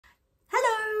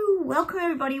welcome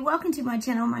everybody, welcome to my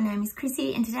channel. My name is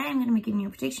Chrissy and today I'm going to be giving you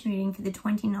a prediction reading for the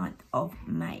 29th of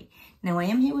May. Now I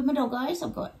am here with my doggos.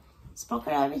 I've got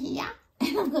Sprocket over here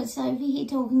and I've got Sophie here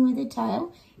talking with her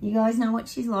tail. You guys know what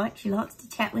she's like. She likes to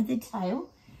chat with her tail.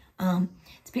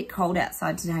 It's a bit cold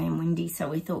outside today and windy, so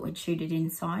we thought we'd shoot it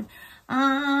inside. What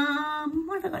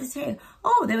have I got to tell you?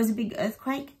 Oh, there was a big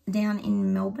earthquake down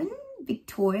in Melbourne,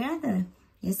 Victoria, the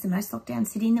most locked down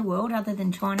city in the world other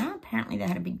than China. Apparently they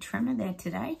had a big tremor there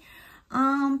today.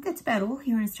 That's about all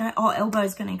here in Australia. Oh,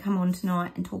 Elbo's going to come on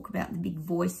tonight and talk about the big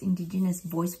Indigenous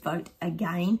voice vote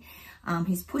again.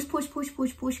 He's push,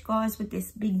 guys, with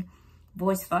this big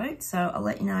voice vote. So I'll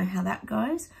let you know how that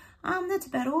goes. That's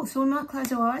about all. So we might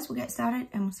close our eyes, we'll get started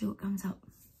and we'll see what comes up.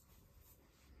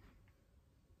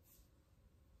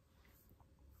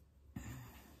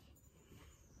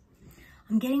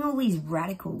 I'm getting all these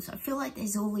radicals. I feel like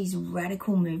there's all these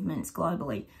radical movements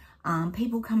globally.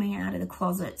 People coming out of the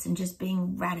closets and just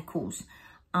being radicals.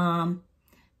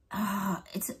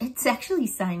 It's actually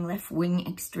saying left-wing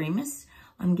extremists.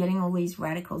 I'm getting all these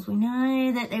radicals. We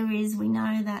know that there is. We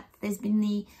know that there's been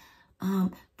the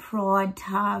Pride,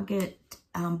 Target,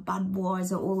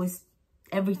 Budweiser, all this,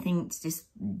 everything's just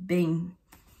being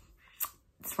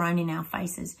thrown in our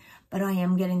faces. But I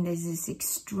am getting there's this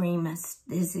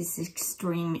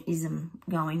extremism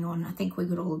going on. I think we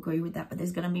could all agree with that, but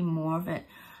there's going to be more of it.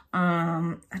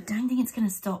 I don't think it's going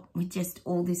to stop with just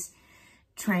all this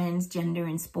transgender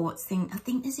and sports thing. I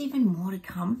think there's even more to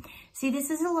come. See, this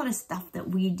is a lot of stuff that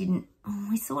we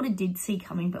sort of did see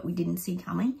coming, but we didn't see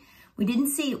coming. We didn't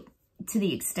see it to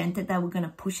the extent that they were going to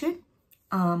push it.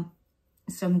 So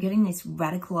I'm getting this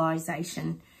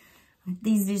radicalization.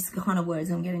 These kind of words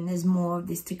I'm getting. There's more of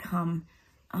this to come.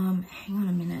 Hang on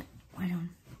a minute. Wait on.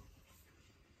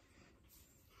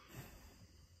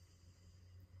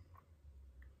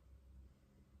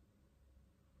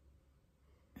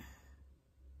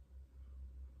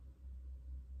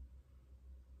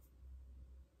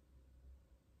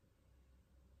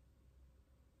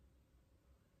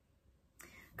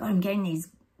 God, I'm getting these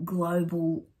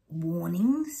global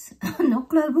warnings. Not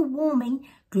global warming,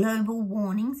 global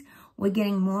warnings. We're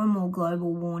getting more and more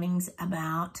global warnings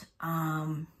about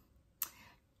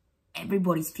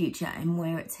everybody's future and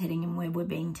where it's heading and where we're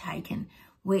being taken.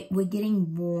 We're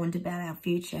getting warned about our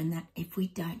future, and that if we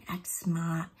don't act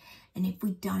smart and if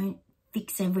we don't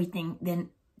fix everything, then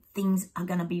things are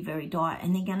going to be very dire,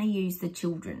 and they're going to use the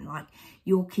children, like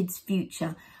your kids'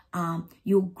 future,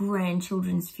 your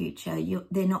grandchildren's future.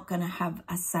 They're not going to have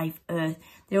a safe earth.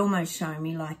 They're almost showing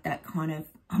me like that kind of,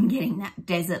 I'm getting that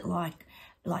desert like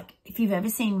if you've ever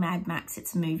seen Mad Max,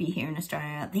 it's a movie here in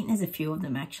Australia. I think there's a few of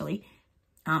them actually.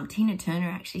 Tina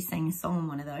Turner actually sang a song in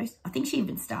one of those. I think she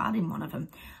even starred in one of them.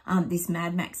 This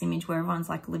Mad Max image where everyone's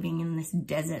like living in this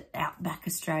desert, outback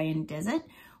Australian desert,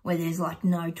 where there's like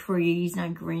no trees, no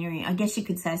greenery. I guess you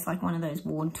could say it's like one of those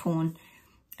war-torn,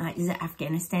 is it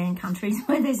Afghanistan countries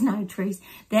where there's no trees?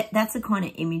 That's the kind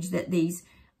of image that these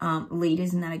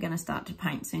leaders and that are going to start to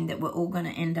paint soon, that we're all going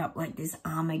to end up like this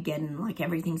Armageddon, like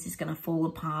everything's just going to fall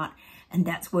apart, and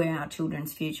that's where our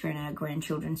children's future and our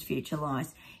grandchildren's future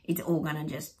lies. It's all going to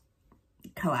just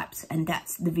collapse, and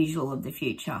that's the visual of the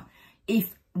future.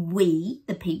 If we,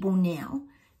 the people now,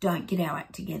 don't get our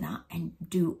act together and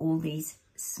do all these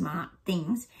smart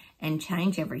things and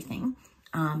change everything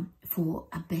for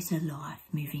a better life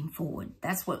moving forward,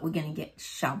 that's what we're going to get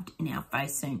shoved in our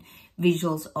face soon.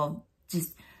 Visuals of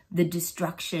just the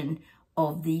destruction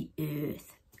of the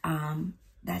earth.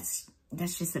 That's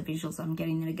just the visuals I'm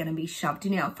getting that are going to be shoved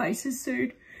in our faces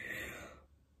soon.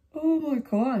 Oh my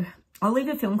God. I'll leave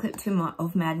a film clip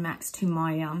of Mad Max to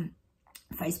my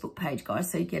Facebook page, guys,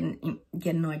 so you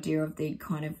get an idea of the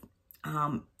kind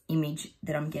of image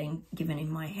that I'm getting given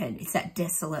in my head. It's that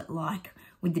desolate, like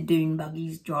with the dune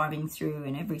buggies driving through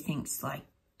and everything's like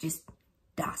just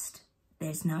dust.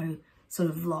 There's no sort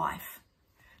of life.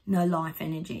 No life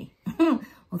energy. Well,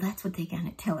 that's what they're going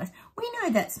to tell us. We know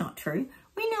that's not true.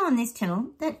 We know on this channel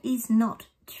that is not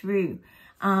true.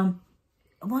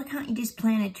 Why can't you just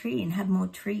plant a tree and have more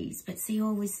trees? But see,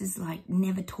 all this is like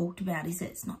never talked about, is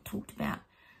it? It's not talked about.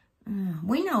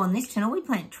 We know on this channel we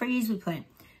plant trees, we plant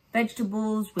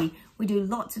vegetables, we do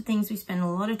lots of things. We spend a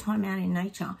lot of time out in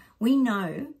nature. We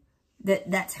know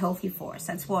that that's healthy for us.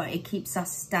 That's why it keeps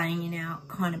us staying in our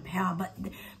kind of power. But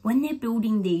when they're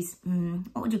building these,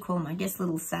 what would you call them? I guess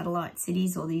little satellite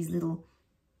cities, or these little,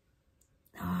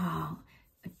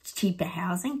 cheaper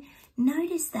housing.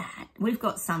 Notice that. We've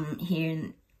got some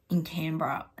here in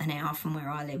Canberra, an hour from where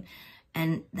I live,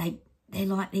 and they're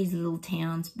like these little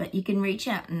towns, but you can reach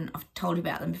out, and I've told you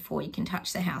about them before. You can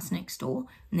touch the house next door,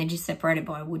 and they're just separated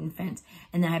by a wooden fence,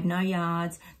 and they have no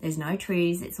yards. There's no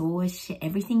trees. It's always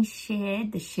everything's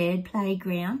shared, the shared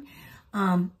playground.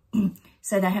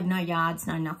 So they have no yards,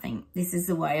 no nothing. This is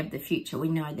the way of the future. We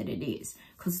know that it is,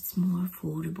 because it's more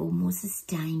affordable, more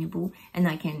sustainable, and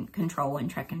they can control and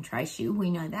track and trace you.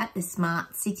 We know that, the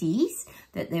smart cities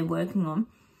that they're working on.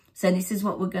 So this is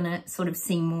what we're going to sort of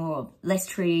see more of. Less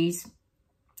trees,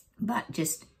 but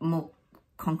just more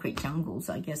concrete jungles,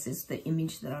 I guess, is the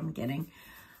image that I'm getting.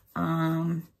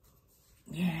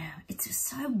 Yeah, it's just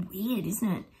so weird,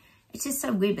 isn't it? It's just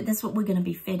so weird, but that's what we're going to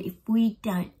be fed if we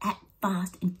don't act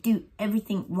fast and do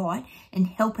everything right and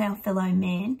help our fellow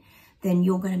man. Then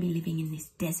you're going to be living in this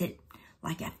desert,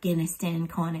 like Afghanistan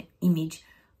kind of image,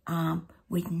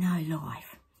 with no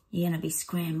life. You're going to be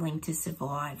scrambling to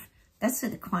survive. That's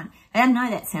the kind. I know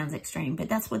that sounds extreme, but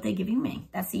that's what they're giving me.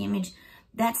 That's the image.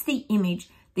 That's the image.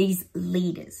 These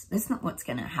leaders. That's not what's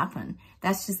going to happen.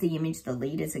 That's just the image the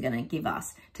leaders are going to give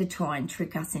us to try and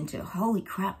trick us into, holy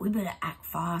crap, we better act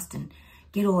fast and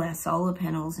get all our solar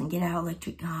panels and get our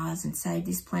electric cars and save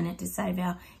this planet to save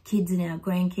our kids and our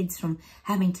grandkids from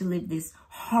having to live this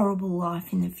horrible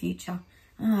life in the future.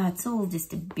 It's all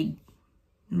just a big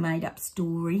made-up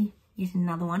story. Yet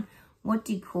another one. What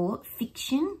do you call it?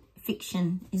 Fiction?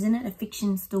 Fiction, isn't it? A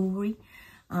fiction story.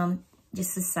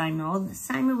 Just the same old, the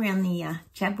same around the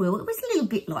jab wheel. It was a little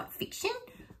bit like fiction,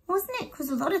 wasn't it? Because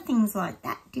a lot of things like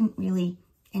that didn't really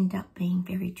end up being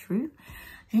very true.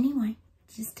 Anyway,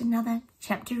 just another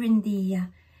chapter in the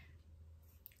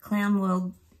Clown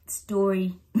World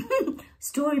story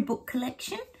storybook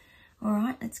collection. All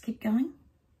right, let's keep going.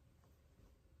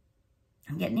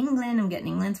 I'm getting England. I'm getting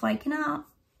England's waking up.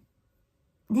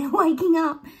 They're waking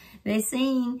up. They're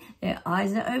seeing, their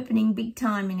eyes are opening big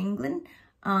time in England.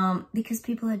 Because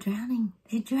people are drowning.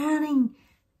 They're drowning.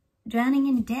 Drowning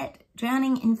in debt.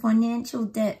 Drowning in financial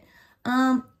debt.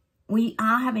 We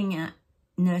are having a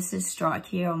nurses' strike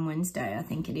here on Wednesday, I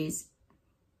think it is.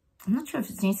 I'm not sure if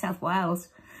it's New South Wales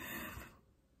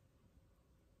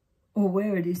or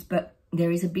where it is, but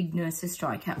there is a big nurses'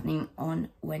 strike happening on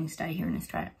Wednesday here in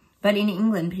Australia. But in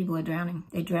England, people are drowning.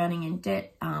 They're drowning in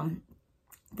debt.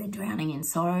 They're drowning in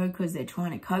sorrow because they're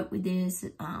trying to cope with this.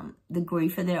 The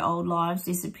grief of their old lives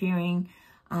disappearing.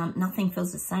 Nothing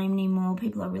feels the same anymore.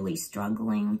 People are really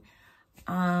struggling.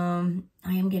 I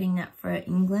am getting that for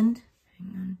England.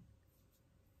 Hang on.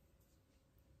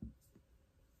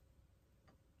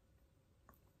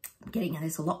 I'm getting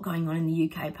there's a lot going on in the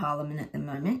UK Parliament at the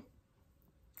moment.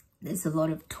 There's a lot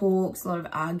of talks, a lot of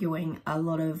arguing, a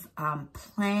lot of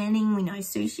planning. We know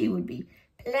Sushi would be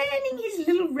planning his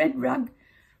little red rug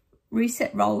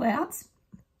reset rollouts.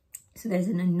 So there's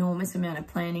an enormous amount of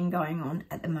planning going on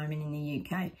at the moment in the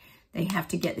UK. They have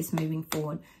to get this moving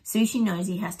forward. Sushi knows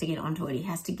he has to get onto it. He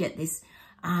has to get this,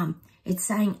 it's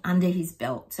saying under his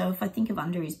belt. So if I think of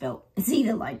under his belt, it's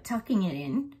either like tucking it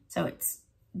in, so it's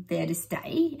there to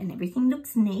stay and everything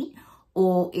looks neat,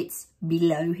 or it's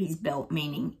below his belt,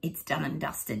 meaning it's done and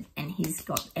dusted and he's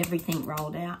got everything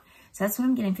rolled out. So that's what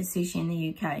I'm getting for Sushi in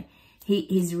the UK.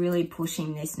 He's really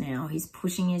pushing this now. He's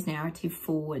pushing his narrative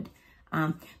forward.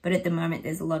 But at the moment,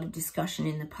 there's a lot of discussion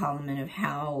in the Parliament of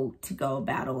how to go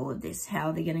about all of this,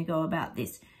 how they're going to go about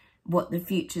this, what the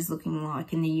future's looking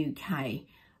like in the UK.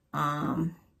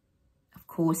 Of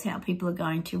course, how people are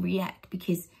going to react,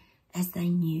 because as they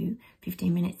knew,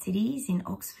 15-minute cities in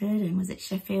Oxford and was it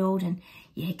Sheffield, and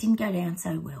yeah, it didn't go down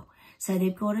so well. So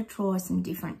they've got to try some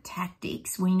different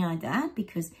tactics. We know that,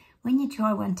 because when you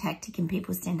try one tactic and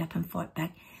people stand up and fight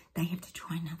back, they have to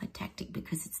try another tactic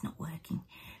because it's not working,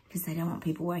 because they don't want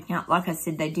people waking up. Like I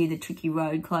said, they do the tricky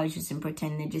road closures and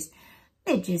pretend they're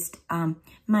just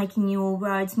making your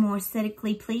roads more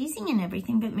aesthetically pleasing and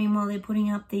everything. But meanwhile, they're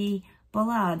putting up the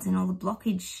bollards and all the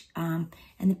blockage and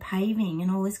the paving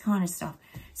and all this kind of stuff.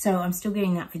 So I'm still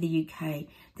getting that for the UK.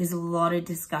 There's a lot of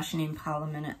discussion in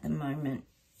Parliament at the moment.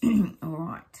 All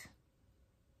right.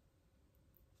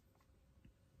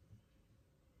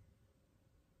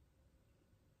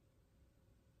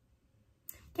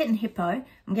 Getting hippo.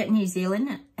 I'm getting New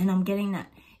Zealand, and I'm getting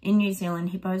that in New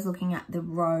Zealand. Hippo's looking at the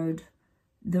road.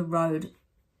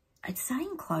 It's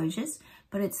saying closures,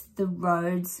 but it's the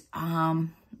roads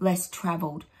less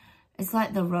travelled. It's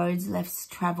like the roads less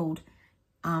travelled.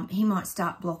 He might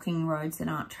start blocking roads that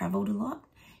aren't travelled a lot.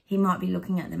 He might be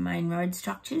looking at the main road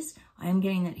structures. I am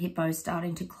getting that Hippo's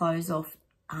starting to close off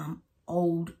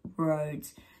old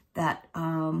roads that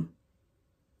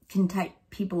can take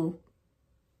people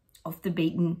off the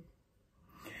beaten.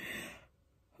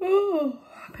 Oh,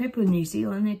 people in New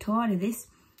Zealand, they're tired of this.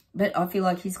 But I feel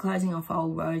like he's closing off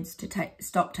old roads to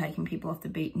stop taking people off the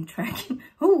beaten track.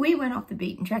 Oh, we went off the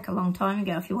beaten track a long time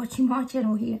ago if you're watching my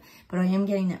channel here. But I am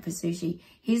getting that for Sushi.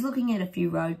 He's looking at a few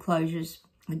road closures.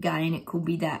 Again, it could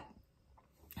be that.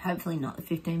 Hopefully not the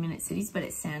 15-minute cities, but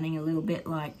it's sounding a little bit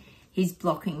like he's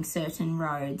blocking certain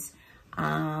roads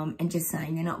and just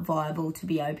saying they're not viable to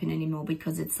be open anymore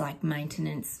because it's like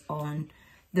maintenance on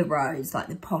the roads, like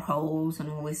the potholes and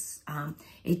all this.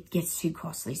 It gets too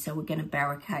costly, so we're going to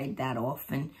barricade that off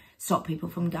and stop people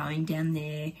from going down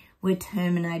there. We're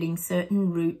terminating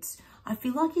certain routes. I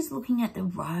feel like he's looking at the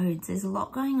roads. There's a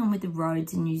lot going on with the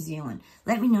roads in New Zealand.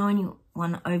 Let me know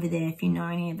anyone over there if you know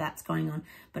any of that's going on.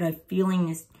 But I'm feeling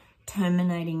this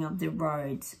terminating of the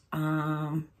roads.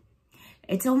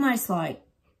 It's almost like,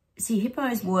 see, Hippo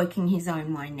is working his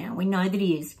own way now. We know that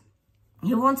he is.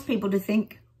 He wants people to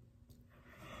think,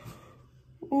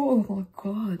 oh my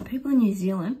God, people in New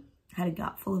Zealand had a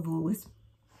gut full of all this.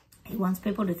 He wants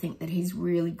people to think that he's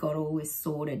really got all this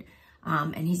sorted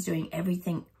and he's doing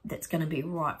everything that's going to be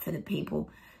right for the people.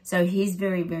 So he's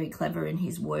very, very clever in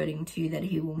his wording too, that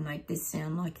he will make this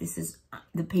sound like this is,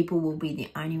 the people will be the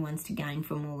only ones to gain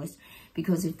from all this.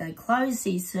 Because if they close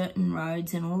these certain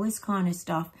roads and all this kind of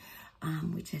stuff,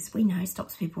 which as we know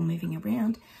stops people moving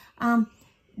around,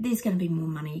 there's going to be more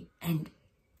money and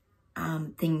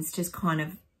things just kind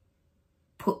of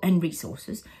and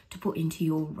resources to put into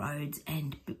your roads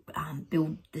and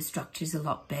build the structures a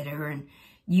lot better, and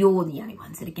you're the only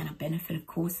ones that are going to benefit, of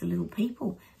course, the little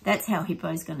people. That's how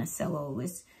Hippo's going to sell all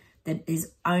this, that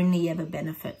there's only ever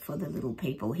benefit for the little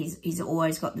people. He's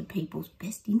always got the people's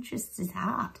best interests at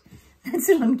heart. That's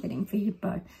what I'm getting for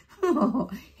Hippo.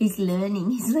 Oh, he's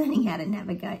learning how to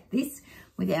navigate this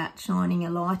without shining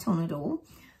a light on it all.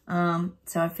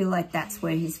 So I feel like that's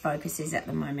where his focus is at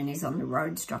the moment, is on the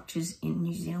road structures in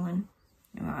New Zealand.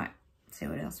 All right, let's see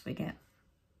what else we get.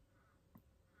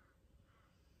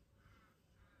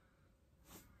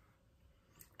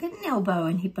 Get an elbow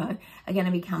and Hippo are going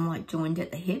to become like joined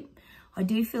at the hip. I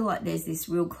do feel like there's this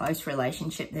real close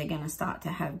relationship they're going to start to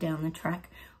have down the track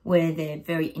where they're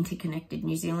very interconnected.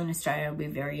 New Zealand, Australia will be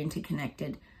very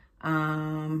interconnected,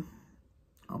 obviously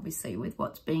with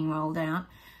what's being rolled out.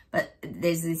 But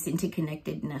there's this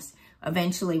interconnectedness.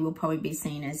 Eventually, we'll probably be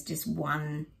seen as just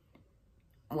one,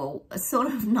 well, sort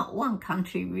of not one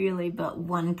country really, but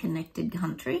one connected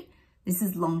country. This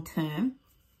is long term,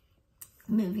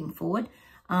 moving forward.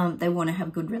 They want to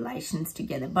have good relations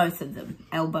together, both of them,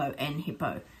 Elbow and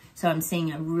Hippo. So I'm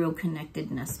seeing a real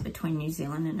connectedness between New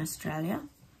Zealand and Australia.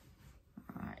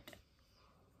 All right.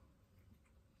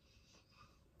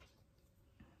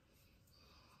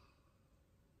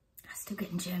 Still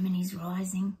getting Germany's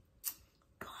rising.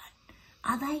 God,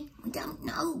 are they? We don't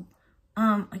know.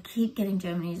 I keep getting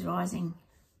Germany's rising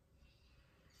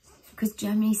because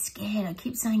Germany's scared. I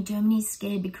keep saying Germany's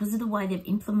scared because of the way they've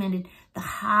implemented the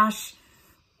harsh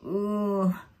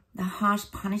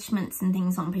punishments and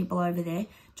things on people over there.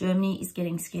 Germany is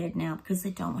getting scared now because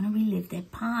they don't want to relive their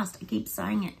past. I keep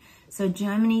saying it. So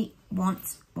Germany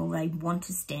wants, well, they want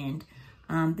to stand.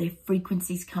 Their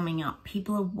frequency's coming up.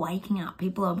 People are waking up.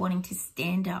 People are wanting to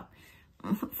stand up.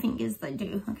 Fingers they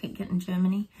do. I keep getting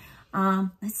Germany.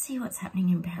 Let's see what's happening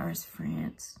in Paris,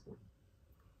 France.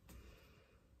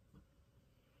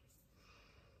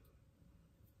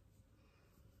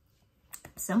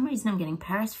 For some reason I'm getting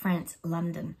Paris, France,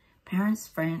 London. Paris,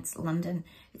 France, London.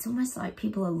 It's almost like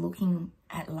people are looking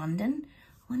at London.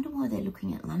 I wonder why they're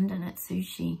looking at London at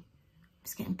Sushi.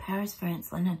 Just getting Paris,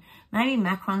 France, London. Maybe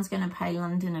Macron's going to pay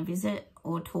London a visit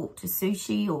or talk to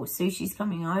Sushi, or Sushi's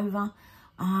coming over.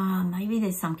 Maybe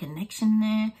there's some connection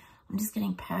there. I'm just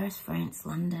getting Paris, France,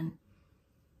 London.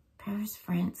 Paris,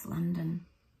 France, London.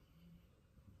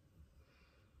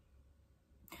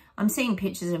 I'm seeing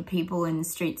pictures of people in the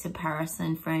streets of Paris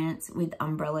and France with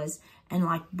umbrellas, and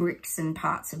like bricks and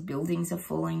parts of buildings are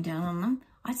falling down on them.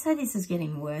 I'd say this is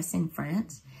getting worse in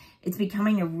France. It's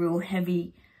becoming a real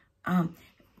heavy...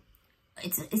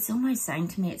 it's almost saying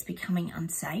to me it's becoming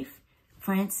unsafe.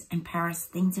 France and Paris,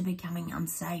 things are becoming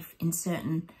unsafe in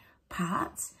certain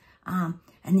parts. And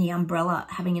the umbrella,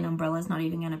 having an umbrella is not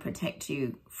even going to protect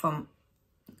you from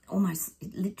almost,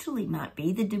 it literally might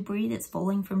be the debris that's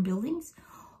falling from buildings,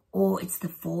 or it's the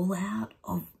fallout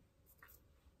of,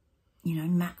 you know,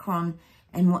 Macron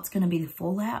and what's going to be the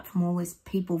fallout from all these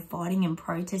people fighting and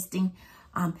protesting,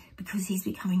 because he's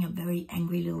becoming a very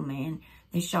angry little man.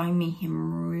 They're showing me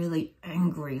him really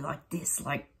angry like this,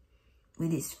 like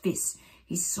with his fists.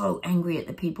 He's so angry at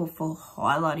the people for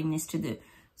highlighting this to the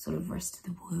sort of rest of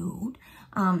the world.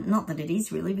 Not that it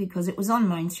is really, because it was on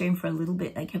mainstream for a little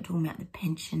bit. They kept talking about the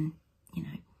pension, you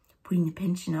know, putting the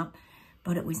pension up.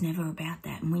 but it was never about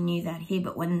that. And we knew that here.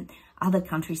 But when other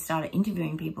countries started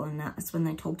interviewing people and that's when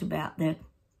they talked about the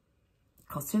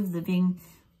cost of living,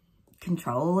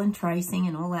 control and tracing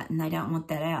and all that, and they don't want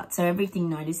that out. So everything,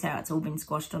 notice how it's all been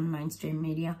squashed on mainstream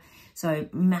media. So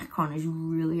Macron is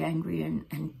really angry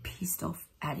and pissed off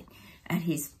at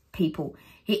his people.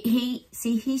 He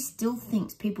still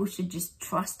thinks people should just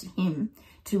trust him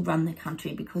to run the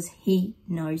country because he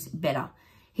knows better.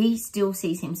 He still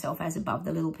sees himself as above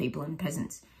the little people and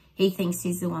peasants. He thinks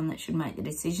he's the one that should make the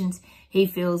decisions. He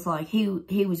feels like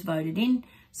he was voted in,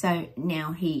 so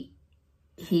now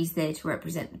he's there to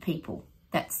represent the people.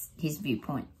 That's his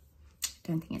viewpoint. I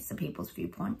don't think it's the people's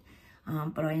viewpoint,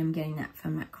 but I am getting that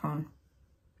from Macron.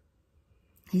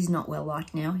 He's not well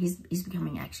liked now. He's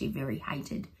becoming actually very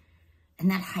hated. And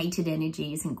that hated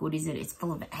energy isn't good, is it? It's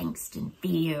full of angst and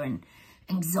fear and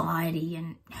anxiety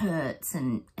and hurts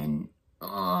and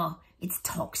oh, it's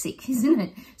toxic, isn't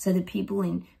it? So the people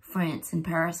in France and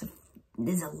Paris,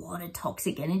 there's a lot of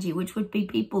toxic energy, which would be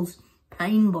people's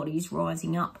pain bodies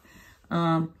rising up,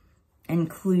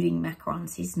 including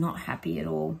Macron's. He's not happy at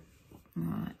all. All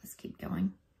right, let's keep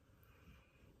going.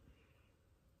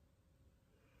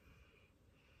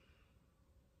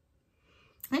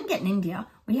 I'm getting India.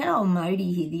 We had old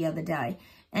Modi here the other day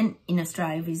and in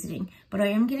Australia visiting, but I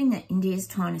am getting that India's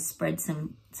trying to spread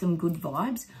some good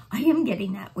vibes. I am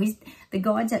getting that. The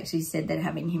guides actually said that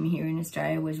having him here in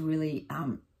Australia was really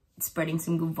spreading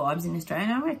some good vibes in Australia,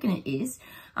 and I reckon it is.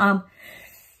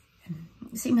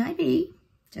 See, maybe,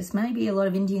 just maybe, a lot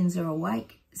of Indians are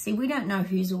awake. See, we don't know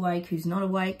who's awake, who's not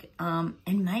awake, and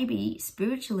maybe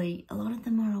spiritually a lot of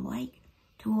them are awake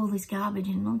to all this garbage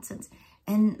and nonsense.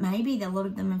 And maybe a lot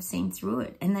of them have seen through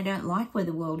it and they don't like where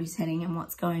the world is heading and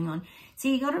what's going on. So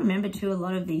you got to remember too, a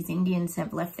lot of these Indians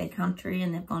have left their country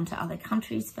and they've gone to other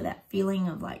countries for that feeling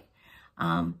of like,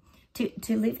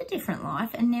 to live a different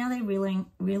life. And now they're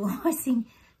realizing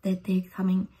that they're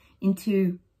coming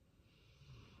into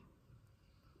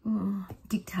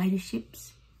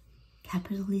dictatorships,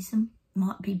 capitalism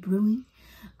might be brewing,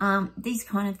 these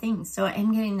kind of things. So I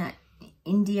am getting that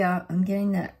India, I'm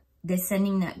getting that they're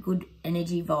sending that good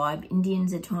energy vibe.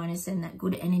 Indians are trying to send that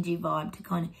good energy vibe to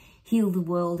kind of heal the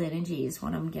world energy is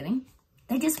what I'm getting.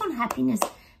 They just want happiness,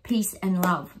 peace and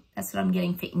love. That's what I'm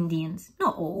getting for Indians.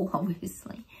 Not all,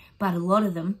 obviously, but a lot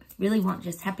of them really want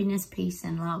just happiness, peace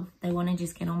and love. They want to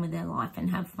just get on with their life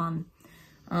and have fun.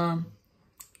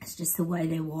 It's just the way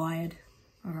they're wired.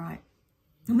 All right.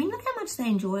 I mean, look how much they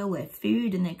enjoy all their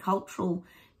food and their cultural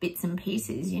bits and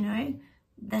pieces, you know.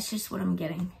 That's just what I'm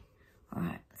getting. All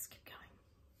right, let's keep going.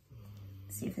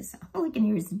 See if there's... All I can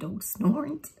hear is the dog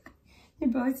snoring. They're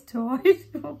both tired.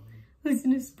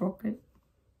 Listen to Sprocket.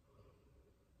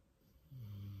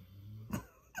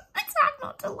 It's hard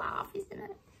not to laugh, isn't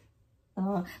it?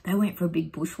 Oh, they went for a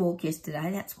big bushwalk yesterday.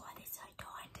 That's why they're so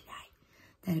tired today.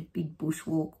 They had a big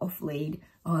bushwalk off lead.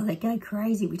 Oh, they go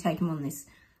crazy. We take them on this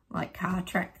like car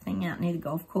track thing out near the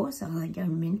golf course. Oh, they go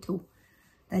mental.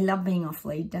 They love being off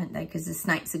lead, don't they? Because the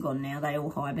snakes are gone now. They all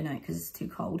hibernate because it's too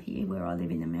cold here where I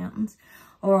live in the mountains.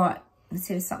 All right, let's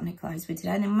see if there's something to close with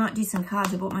today. And then we might do some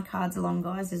cards. I brought my cards along,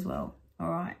 guys, as well. All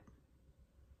right.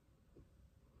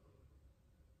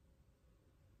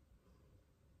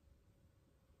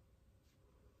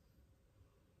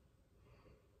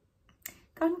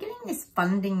 I'm getting this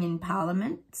funding in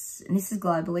parliaments, and this is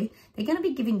globally. They're going to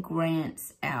be giving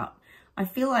grants out. I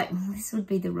feel like this would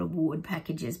be the reward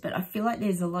packages, but I feel like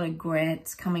there's a lot of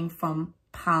grants coming from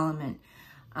Parliament.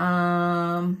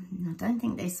 I don't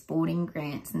think they're sporting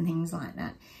grants and things like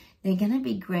that. They're going to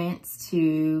be grants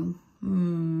to... I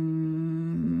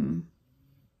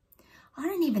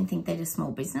don't even think they're to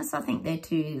small business. I think they're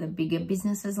to the bigger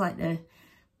businesses, like the...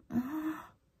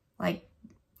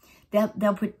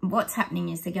 they'll put... What's happening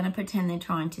is they're going to pretend they're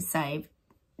trying to save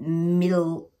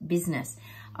middle business.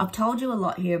 I've told you a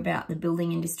lot here about the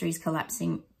building industries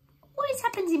collapsing. Always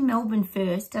happens in Melbourne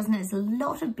first, doesn't it? There's a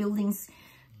lot of building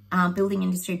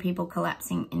industry people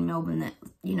collapsing in Melbourne that,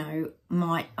 you know,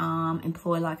 might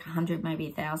employ like 100, maybe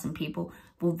 1,000 people.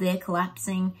 Well, they're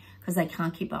collapsing because they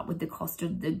can't keep up with the cost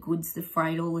of the goods, the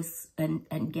freight, all this,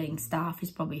 and getting staff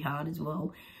is probably hard as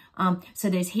well. So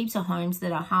there's heaps of homes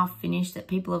that are half finished, that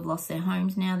people have lost their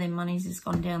homes now. Their money's just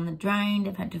gone down the drain.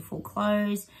 They've had to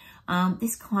foreclose.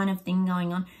 This kind of thing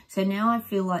going on. So now I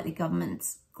feel like the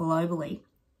governments globally,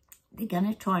 they're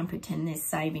going to try and pretend they're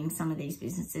saving some of these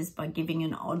businesses by giving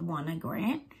an odd one a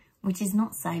grant, which is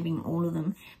not saving all of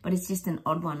them, but it's just an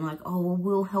odd one. Like, oh, well,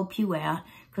 we'll help you out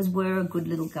because we're a good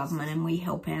little government and we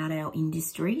help out our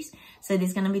industries. So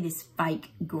there's going to be this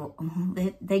fake,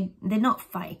 they're not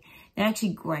fake. They're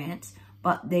actually grants,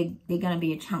 but they're going to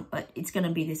be a chunk. But it's going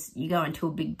to be this, you go into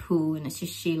a big pool and it's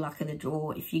just sheer luck of the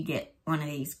draw if you get one of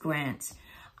these grants.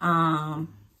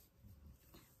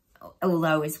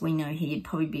 Although, as we know here, you'd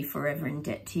probably be forever in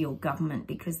debt to your government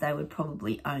because they would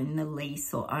probably own the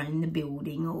lease or own the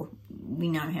building, or we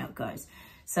know how it goes.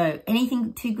 So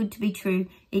anything too good to be true,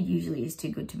 it usually is too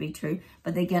good to be true.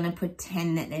 But they're going to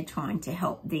pretend that they're trying to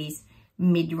help these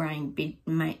mid-range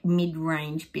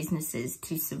businesses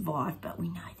to survive. But we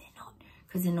know they're not,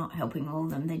 because they're not helping all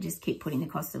of them. They just keep putting the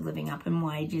cost of living up and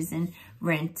wages and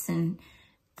rents and,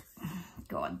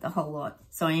 God, the whole lot.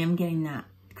 So I am getting that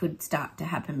could start to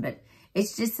happen, but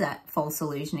it's just that false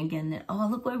illusion again that, oh,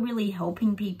 look, we're really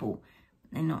helping people.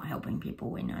 They're not helping people.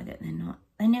 We know that they're not.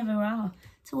 They never are.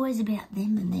 It's always about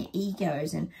them and their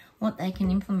egos and what they can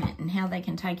implement and how they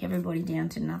can take everybody down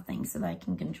to nothing so they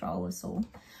can control us all.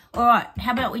 All right,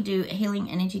 how about we do a Healing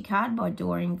Energy card by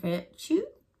Doreen Virtue?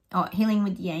 Oh, Healing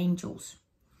with the Angels.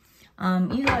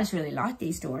 You guys really like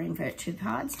these Doreen Virtue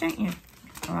cards, don't you?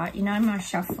 All right, you know my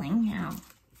shuffling, how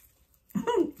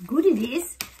good it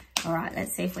is. All right,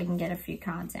 let's see if we can get a few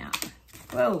cards out.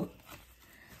 Whoa,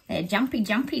 they're jumpy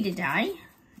today.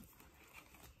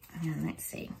 And let's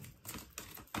see.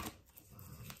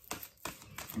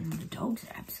 And the dogs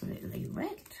are absolutely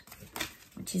wrecked,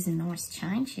 which is a nice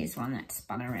change. Here's one that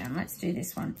spun around. Let's do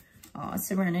this one. Oh,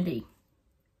 Serenity.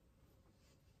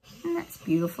 And that's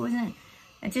beautiful, isn't it?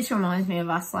 It just reminds me of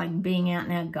us, like, being out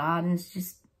in our gardens,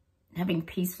 just having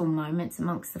peaceful moments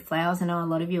amongst the flowers. I know a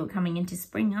lot of you are coming into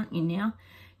spring, aren't you, now?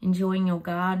 Enjoying your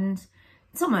gardens.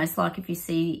 It's almost like, if you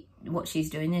see what she's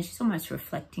doing there, she's almost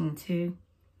reflecting too.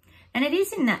 And it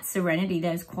is in that serenity,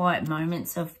 those quiet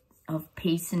moments of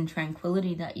peace and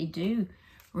tranquility that you do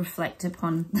reflect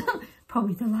upon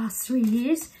probably the last 3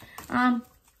 years.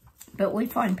 But we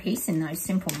find peace in those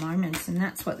simple moments, and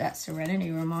that's what that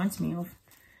serenity reminds me of.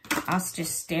 Us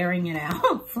just staring at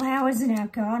our flowers in our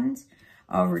gardens.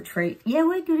 Oh, retreat. Yeah,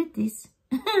 we're good at this.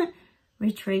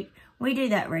 Retreat. We do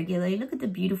that regularly. Look at the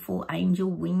beautiful angel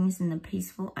wings and the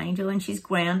peaceful angel. And she's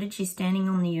grounded. She's standing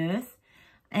on the earth.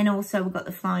 And also we've got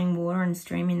the flowing water and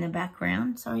stream in the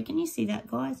background. Sorry, can you see that,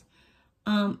 guys?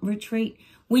 Retreat.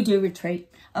 We do retreat.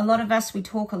 A lot of us, we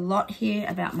talk a lot here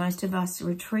about, most of us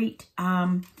retreat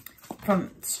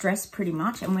from stress pretty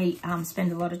much. And we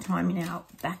spend a lot of time in our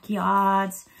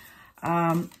backyards,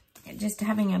 just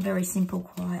having a very simple,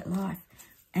 quiet life.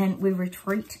 And we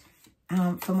retreat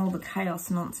from all the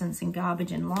chaos, nonsense and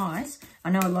garbage and lies. I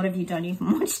know a lot of you don't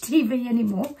even watch TV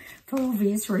anymore for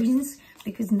obvious reasons,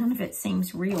 because none of it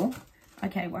seems real.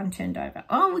 Okay, one turned over.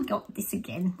 Oh, we got this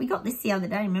again. We got this the other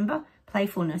day, remember?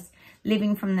 Playfulness,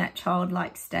 living from that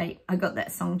childlike state. I got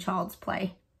that song Child's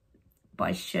Play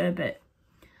by Sherbet,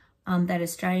 that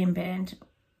Australian band,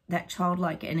 that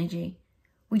childlike energy.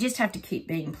 We just have to keep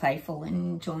being playful and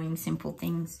enjoying simple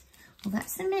things. Well,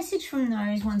 that's the message from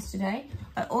those ones today.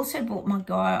 I also bought my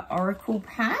Gaia Oracle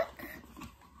pack.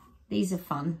 These are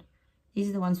fun. These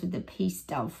are the ones with the peace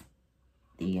dove.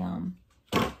 And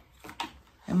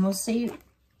we'll see.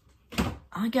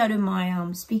 I go to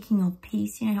my, speaking of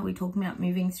peace, you know how we talk about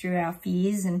moving through our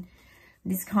fears and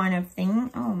this kind of thing.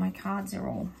 Oh, my cards are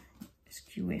all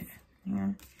SQF.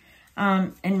 Hang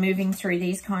on. And moving through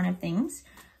these kind of things.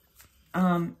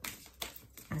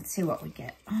 Let's see what we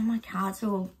get. Oh, my cards are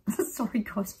all... Sorry,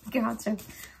 guys. My cards are...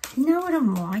 You know what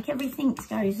I'm like? Everything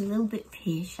goes a little bit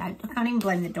pear-shaped. I can't even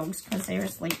blame the dogs because they're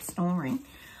asleep snoring.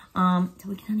 So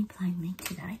we can only blame me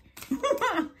today.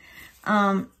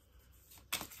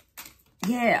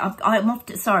 Yeah, I'm off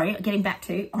to... Sorry, getting back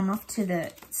to... I'm off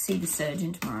to see the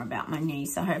surgeon tomorrow about my knee.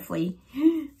 So hopefully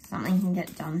something can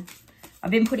get done. I've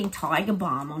been putting Tiger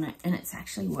Balm on it, and it's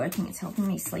actually working. It's helping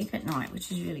me sleep at night,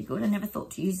 which is really good. I never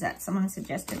thought to use that. Someone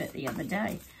suggested it the other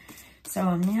day. So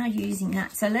I'm now using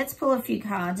that. So let's pull a few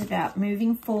cards about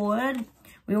moving forward.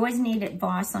 We always need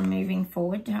advice on moving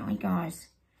forward, don't we, guys?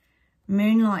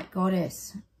 Moonlight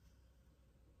Goddess.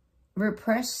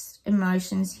 Repressed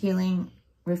emotions, healing,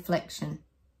 reflection.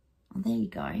 Oh, there you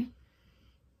go.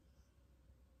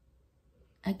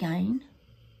 Again.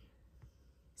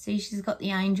 See, she's got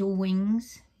the angel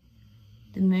wings,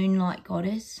 the Moonlight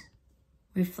Goddess,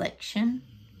 reflection.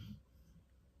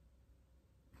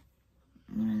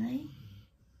 What are they?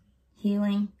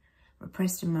 Healing,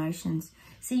 repressed emotions.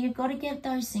 See, you've got to get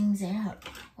those things out.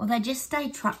 Or they just stay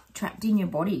trapped in your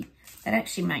body. That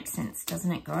actually makes sense,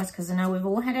 doesn't it, guys? Because I know we've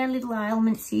all had our little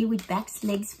ailments here with backs,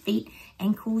 legs, feet,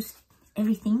 ankles,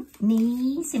 everything.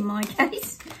 Knees, in my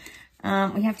case.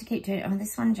 We have to keep doing... Oh,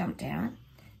 this one jumped out.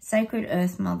 Sacred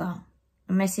Earth Mother,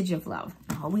 a message of love.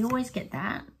 Oh, we always get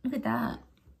that. Look at that.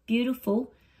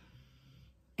 Beautiful.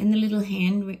 And the little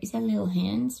hand, is that little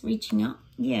hands reaching up?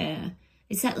 Yeah.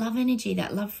 It's that love energy,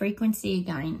 that love frequency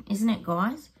again, isn't it,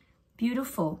 guys?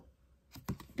 Beautiful.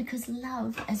 Because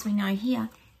love, as we know here,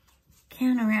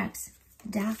 counteracts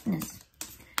darkness.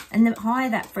 And the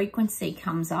higher that frequency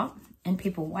comes up and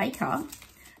people wake up,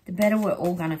 the better we're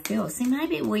all going to feel. See,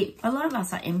 maybe a lot of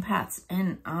us are empaths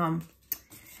and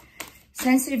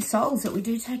sensitive souls, that we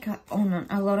do take on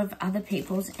a lot of other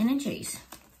people's energies.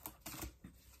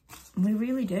 We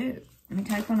really do. We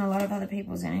take on a lot of other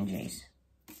people's energies.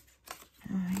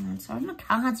 Oh, hang on. Sorry, my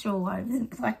cards are all over the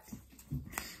place.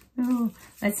 Ooh,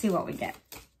 let's see what we get.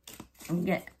 We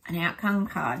get an outcome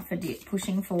card for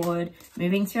pushing forward,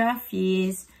 moving through our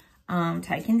fears,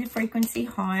 taking the frequency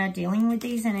higher, dealing with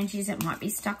these energies that might be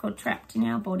stuck or trapped in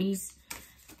our bodies.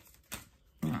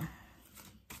 Oh.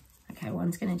 Okay,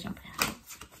 one's going to jump out.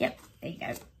 Yep, there you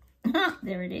go.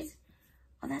 There it is.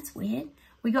 Oh, that's weird.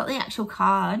 We got the actual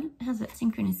card. How's that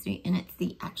synchronicity? And it's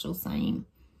the actual same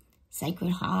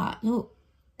Sacred Heart. Look,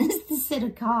 it's the set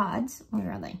of cards.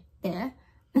 Where are they? There.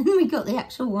 And we got the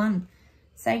actual one.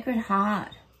 Sacred Heart.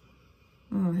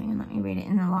 Oh, hang on, let me read it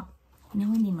in the light.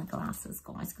 Now I need my glasses,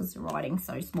 guys, because the writing's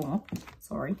so small.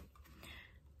 Sorry.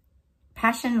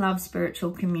 Passion, love,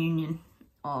 spiritual communion.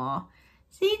 Oh,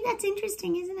 see, that's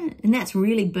interesting, isn't it? And that's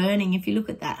really burning. If you look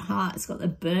at that heart, it's got the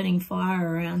burning fire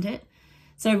around it.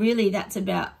 So really that's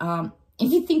about,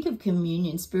 if you think of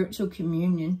communion, spiritual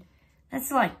communion, that's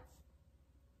like,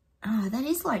 that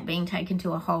is like being taken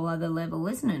to a whole other level,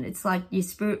 isn't it? It's like your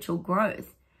spiritual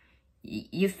growth.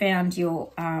 You found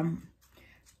your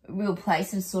real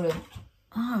place of sort of,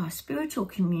 spiritual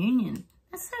communion.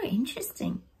 That's so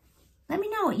interesting. Let me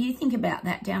know what you think about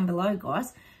that down below,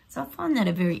 guys. So I find that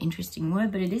a very interesting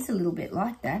word, but it is a little bit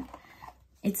like that.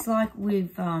 It's like we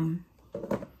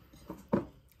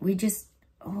just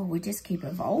keep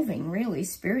evolving, really,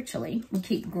 spiritually. We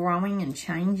keep growing and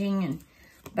changing,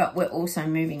 but we're also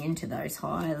moving into those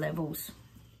higher levels.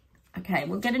 Okay,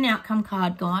 we'll get an outcome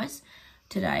card, guys,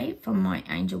 today from my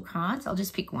angel cards. I'll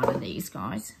just pick one of these,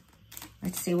 guys.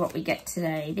 Let's see what we get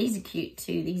today. These are cute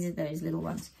too. These are those little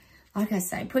ones. Like I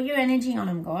say, put your energy on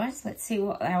them, guys. Let's see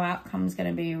what our outcome is going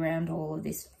to be around all of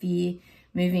this fear,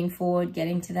 moving forward,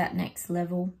 getting to that next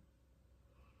level.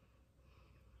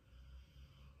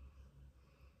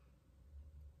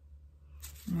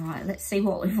 All right, let's see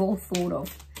what we've all thought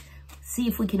of. See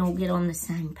if we can all get on the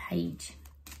same page.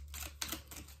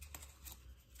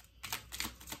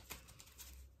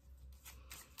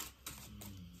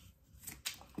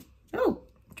 Oh,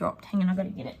 dropped. Hang on, I've got to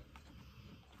get it.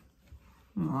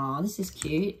 Oh, this is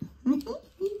cute.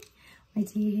 Wait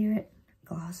till you hear it.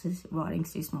 Glasses,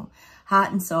 writing's too small.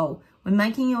 Heart and soul. When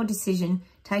making your decision,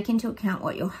 take into account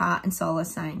what your heart and soul are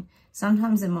saying.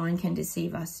 Sometimes the mind can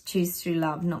deceive us. Choose through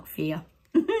love, not fear.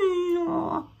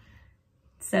 Oh,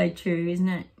 so true, isn't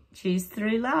it? Choose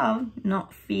through love,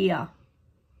 not fear.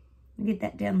 Get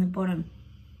that down the bottom.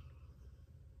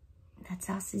 That's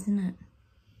us, isn't it?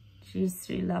 Choose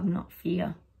through love, not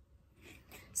fear.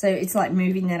 So it's like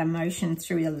moving that emotion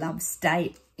through the love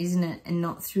state, isn't it? And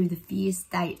not through the fear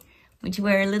state, which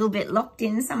we're a little bit locked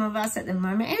in, some of us at the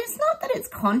moment. And it's not that it's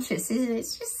conscious, is it?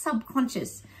 It's just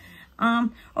subconscious. All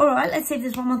right, let's see if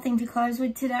there's one more thing to close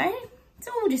with today. It's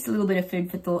all just a little bit of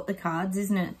food for thought, the cards,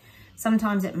 isn't it?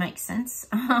 Sometimes it makes sense,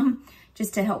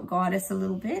 just to help guide us a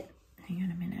little bit. Hang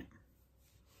on a minute.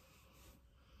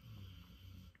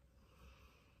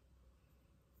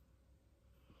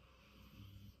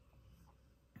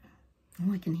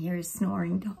 All I can hear is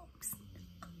snoring dogs.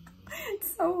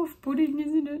 It's so off-putting,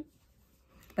 isn't it?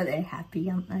 But they're happy,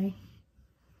 aren't they?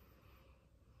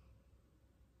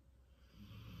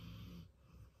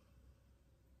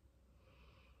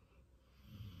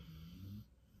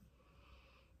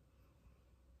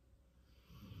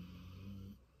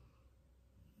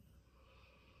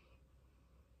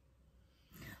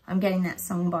 I'm getting that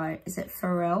song by, is it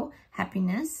Pharrell?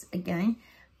 Happiness, again.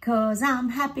 'Cause I'm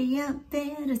happy up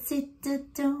there to sit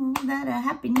at home, that a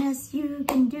happiness you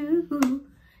can do.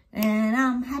 And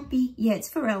I'm happy. Yeah, it's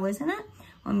Pharrell, isn't it?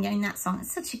 I'm getting that song.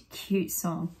 It's such a cute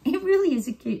song. It really is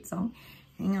a cute song.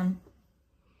 Hang on.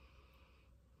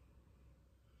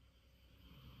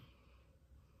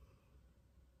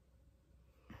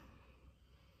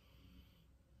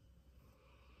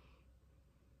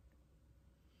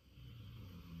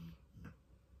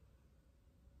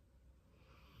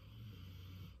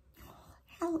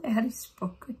 How loud is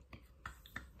spoken?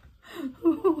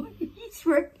 Oh, he's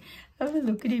wrecked. Have a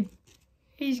look at him.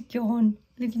 He's gone.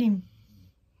 Look at him.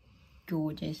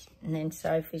 Gorgeous. And then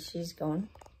Sophie, she's gone.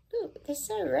 Look, they're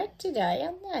so wrecked today,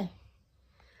 aren't they?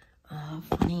 Oh,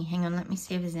 funny. Hang on, let me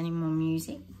see if there's any more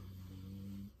music.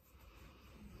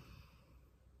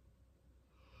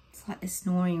 It's like the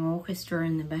snoring orchestra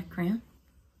in the background.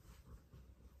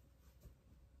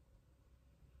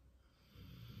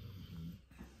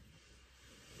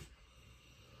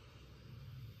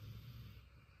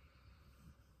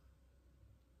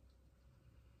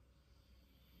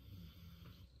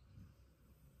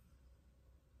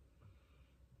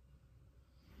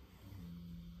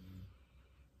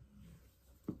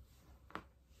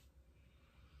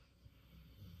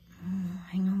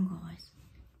 Hang on, guys.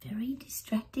 Very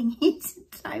distracting here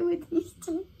today with this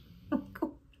too. Oh,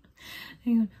 God.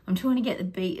 Hang on. I'm trying to get the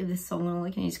beat of the song and all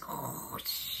I can is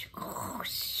whoosh,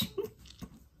 whoosh.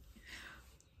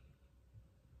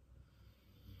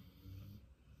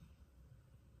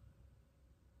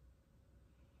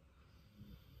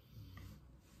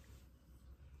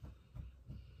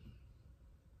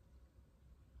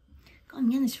 I'm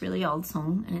getting this really old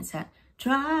song and it's that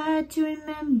try to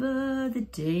remember the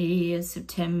day of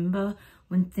September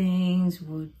when things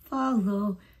would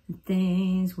follow and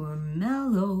things were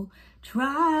mellow.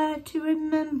 Try to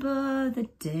remember the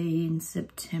day in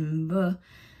September.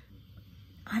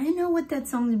 I don't know what that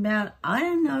song's about. I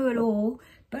don't know at all,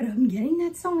 but I'm getting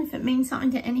that song if it means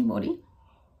something to anybody.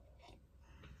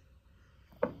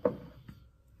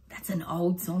 That's an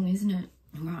old song, isn't it?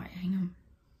 Right, hang on.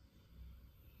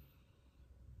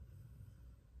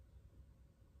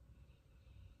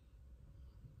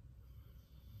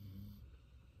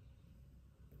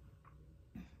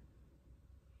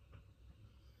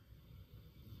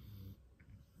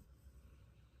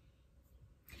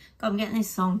 I'm getting this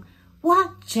song.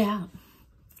 Watch out,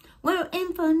 we're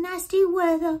in for nasty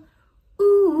weather.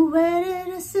 Ooh, ready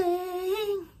to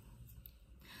sing.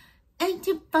 Ain't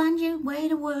you find your way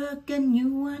to work and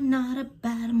you are not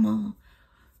about them all.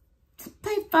 To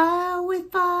play fire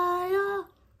with fire.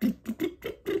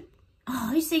 Oh,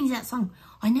 who sings that song?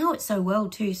 I know it so well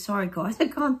too. Sorry guys, I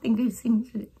can't think who sings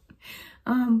it.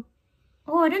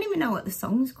 Oh, I don't even know what the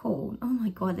song's called. Oh my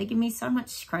God, they give me so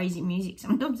much crazy music.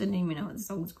 Sometimes I don't even know what the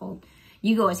song's called.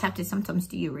 You guys have to sometimes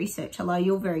do your research. Hello,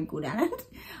 you're very good at it.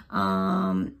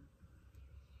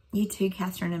 You too,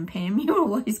 Catherine and Pam, you're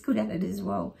always good at it as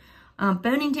well.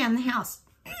 Burning Down the House.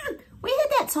 We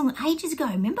heard that song ages ago,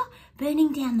 remember?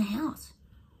 Burning Down the House.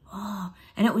 Oh,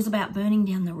 and it was about burning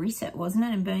down the reset, wasn't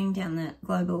it? And burning down the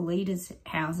global leaders'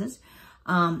 houses,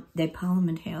 their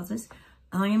parliament houses.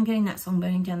 I am getting that song,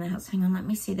 Burning Down the House. Hang on, let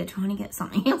me see. They're trying to get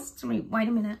something else to me. Wait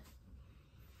a minute.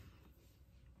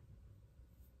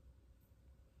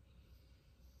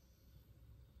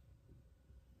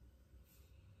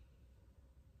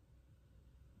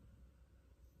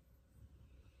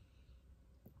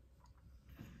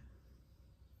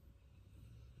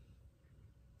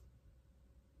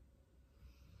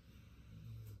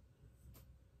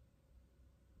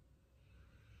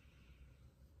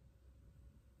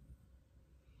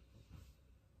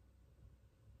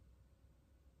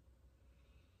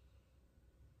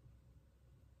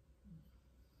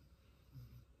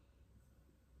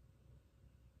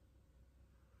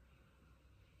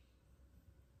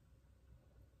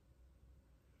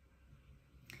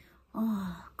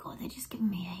 Oh, God, they're just giving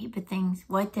me a heap of things.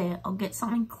 Wait there. I'll get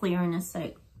something clear in a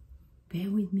sec. Bear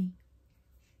with me.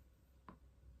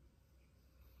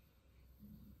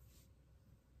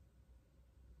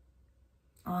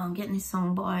 Oh, I'm getting this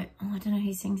song by, oh, I don't know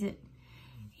who sings it.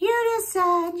 You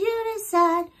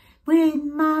decide with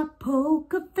my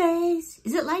poker face.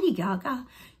 Is it Lady Gaga?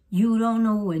 You don't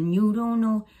know and you don't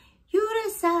know. You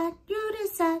decide,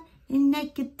 and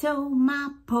naked toe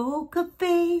my poker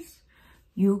face.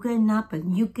 You cannot, but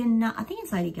you cannot. I think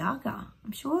it's Lady Gaga.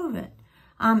 I'm sure of it.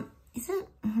 Is it?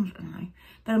 I don't know.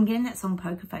 But I'm getting that song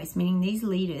Poker Face, meaning these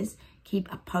leaders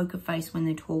keep a poker face when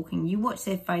they're talking. You watch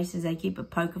their faces, they keep a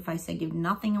poker face. They give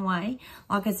nothing away.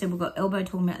 Like I said, we've got Elbow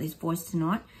talking about this voice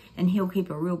tonight, and he'll keep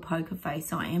a real poker face.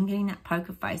 So I am getting that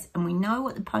poker face. And we know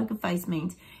what the poker face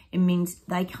means. It means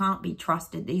they can't be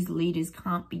trusted. These leaders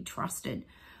can't be trusted.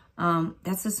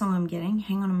 That's the song I'm getting.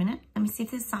 Hang on a minute. Let me see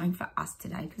if there's something for us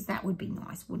today, because that would be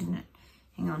nice, wouldn't it?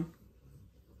 Hang on.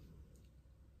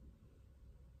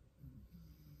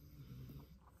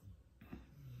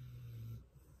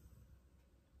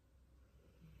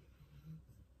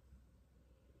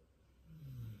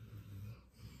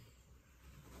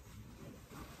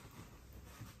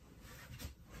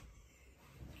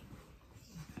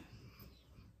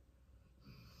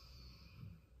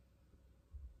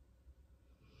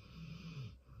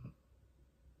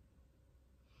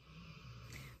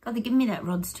 God, they're giving me that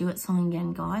Rod Stewart song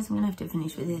again, guys. I'm going to have to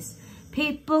finish with this.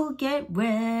 People get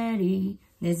ready.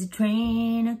 There's a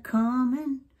train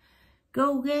a-coming.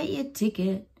 Go get your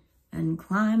ticket and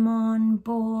climb on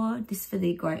board. This is for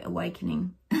the Great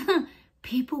Awakening.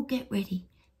 People get ready.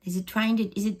 There's a train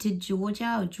to, is it to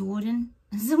Georgia or Jordan?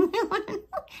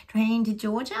 Train to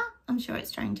Georgia? I'm sure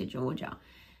it's train to Georgia.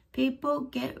 People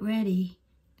get ready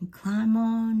and climb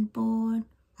on board.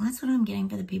 Well, that's what I'm getting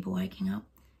for the people waking up.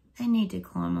 They need to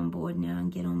climb on board now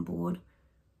and get on board.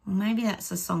 Well, maybe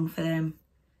that's a song for them.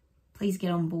 Please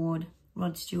get on board.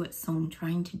 Rod Stewart's song,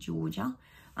 Train to Georgia.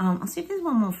 I'll see if there's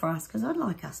one more for us because I'd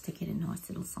like us to get a nice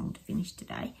little song to finish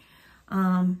today.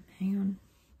 Hang on.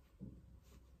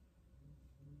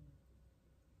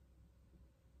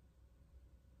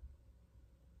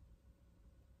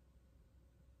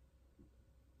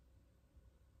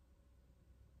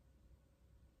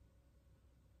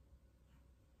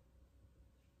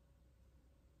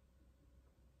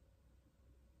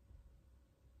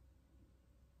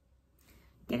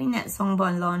 Getting that song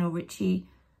by Lionel Richie.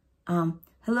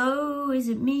 Hello, is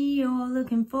it me you're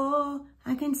looking for?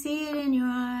 I can see it in your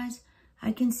eyes.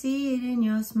 I can see it in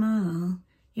your smile.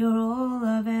 You're all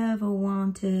I've ever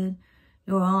wanted.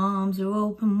 Your arms are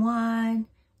open wide.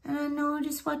 And I know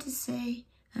just what to say.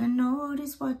 I know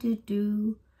just what to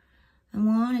do. I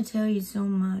want to tell you so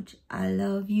much. I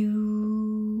love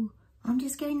you. I'm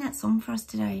just getting that song for us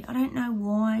today. I don't know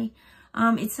why.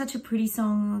 It's such a pretty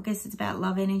song. I guess it's about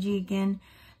love energy again.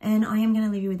 And I am going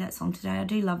to leave you with that song today. I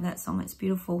do love that song. It's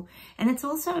beautiful. And it's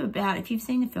also about, if you've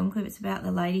seen the film clip, it's about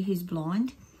the lady who's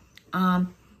blind. But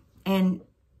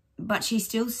she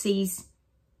still sees,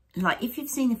 like, if you've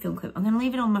seen the film clip, I'm going to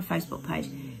leave it on my Facebook page.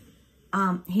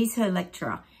 He's her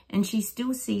lecturer. And she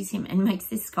still sees him and makes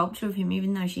this sculpture of him,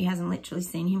 even though she hasn't literally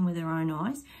seen him with her own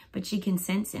eyes. But she can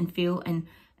sense and feel and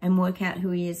work out who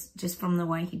he is just from the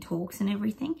way he talks and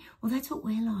everything. Well, that's what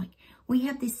we're like. We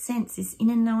have this sense, this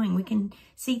inner knowing. We can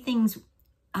see things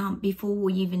before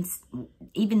we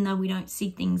even though we don't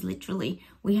see things literally,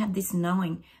 we have this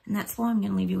knowing. And that's why I'm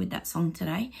going to leave you with that song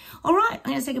today. All right,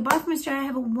 I'm going to say goodbye from Australia.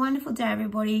 Have a wonderful day,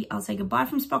 everybody. I'll say goodbye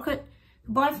from Sprocket.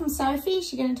 Goodbye from Sophie.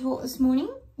 She's going to talk this morning.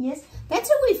 Yes, that's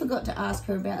what we forgot to ask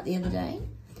her about the other day.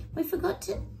 We forgot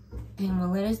to, and we'll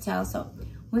let her tell us.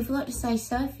 We forgot to say,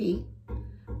 Sophie,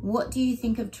 what do you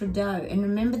think of Trudeau? And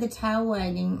remember, the tail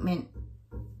wagging meant,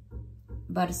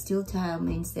 but a still tail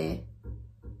means there.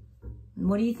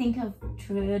 What do you think of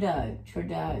Trudeau?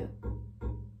 Trudeau.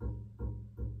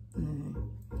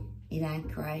 It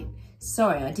ain't great.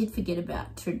 Sorry, I did forget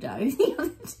about Trudeau the other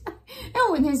day.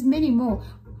 Oh, and there's many more.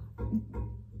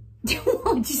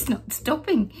 Just not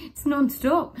stopping. It's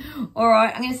non-stop. All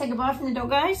right, I'm going to say goodbye from the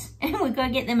doggos. And we've got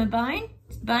to get them a bone.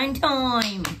 It's bone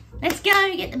time. Let's go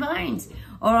get the bones.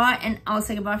 All right, and I'll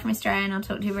say goodbye from Australia and I'll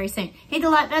talk to you very soon. Hit the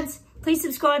like buttons. Please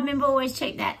subscribe. Remember, always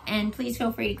check that. And please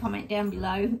feel free to comment down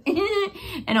below.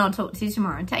 And I'll talk to you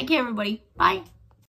tomorrow. Take care, everybody. Bye.